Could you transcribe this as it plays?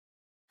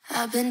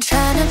I've been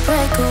trying to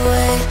break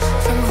away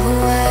from who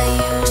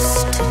I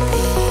used to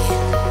be.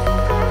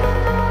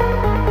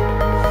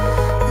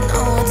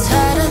 No, it's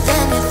harder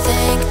than you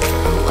think,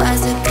 but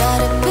why's it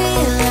gotta be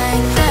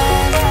like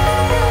that?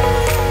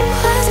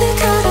 Why's it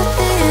gotta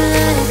be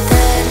like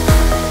that?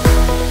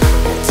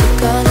 I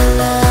took all the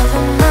love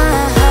in my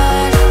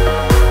heart,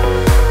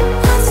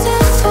 one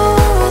step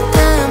forward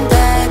then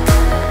back.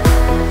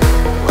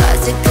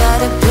 Why's it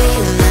gotta be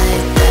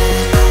like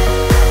that?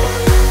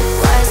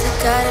 Why's it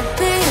gotta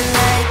be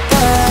like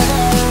that?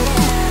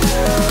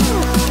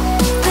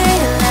 Be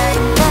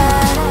like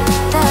that,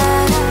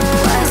 that.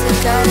 Why's it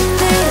gotta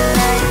be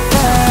like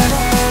that?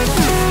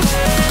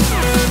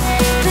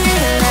 Be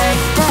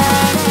like that,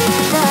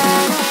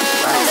 that.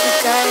 Why's it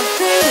gotta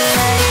be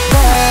like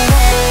that?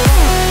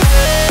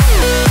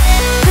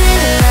 Be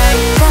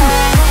like that,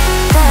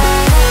 that.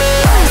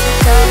 Why's it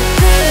gotta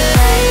be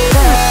like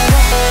that?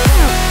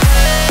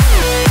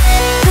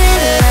 Be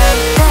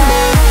like that,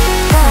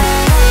 that.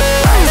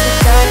 Why's it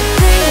gotta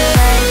be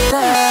like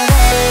that?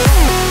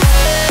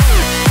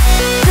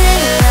 Be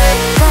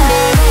like that,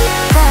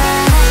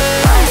 that.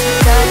 Why's it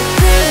gotta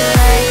be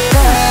like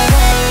that?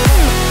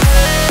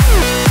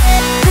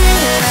 Be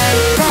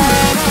like that,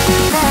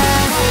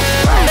 that.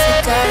 Why's it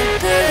gotta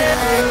be?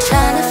 I've been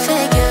trying to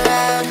figure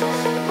out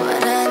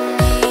what I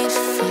need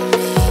from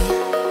me.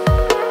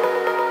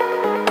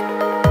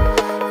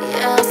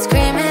 Yeah, I'll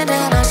scream it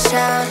and I'll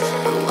shout,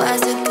 but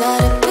why's it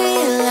gotta be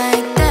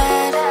like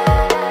that?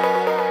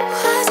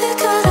 Why's it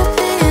gotta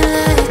be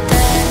like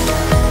that?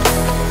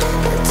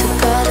 I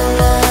took all the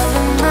love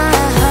in my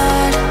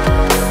heart,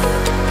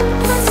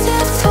 one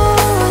step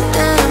forward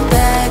then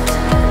back.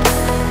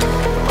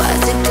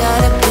 Why's it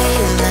gotta be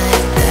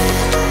like that?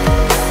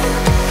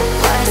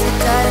 Why's it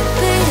gotta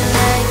be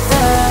like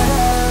that?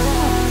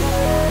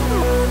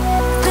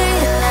 Be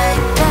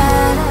like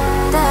that,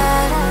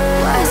 that.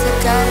 Why's it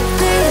gotta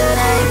be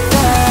like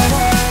that?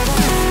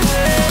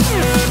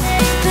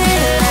 Be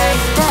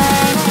like that,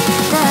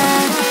 that.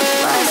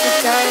 Why's it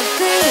gotta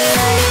be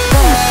like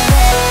that?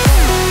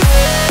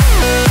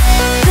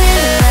 Be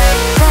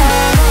like that,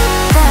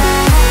 that.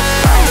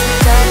 Why's it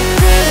gotta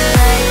be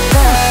like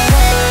that?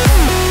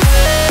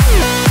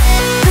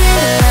 Be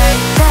like that, that. Why's it gotta be like that? Be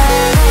like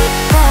that,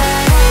 that.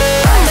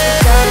 Why's it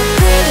gotta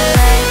be like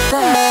that?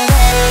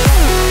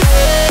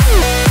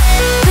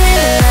 Be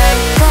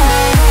like that,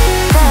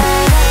 that.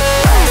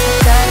 Why's it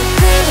gotta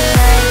be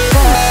like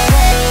that?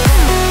 Why's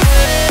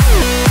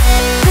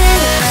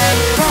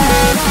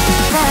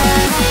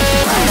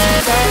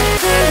it gotta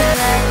be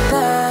like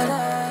that?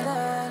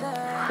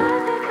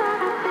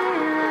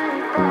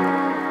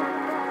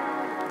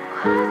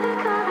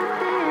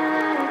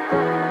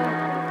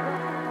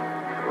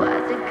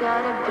 Why's it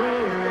gotta be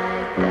like that?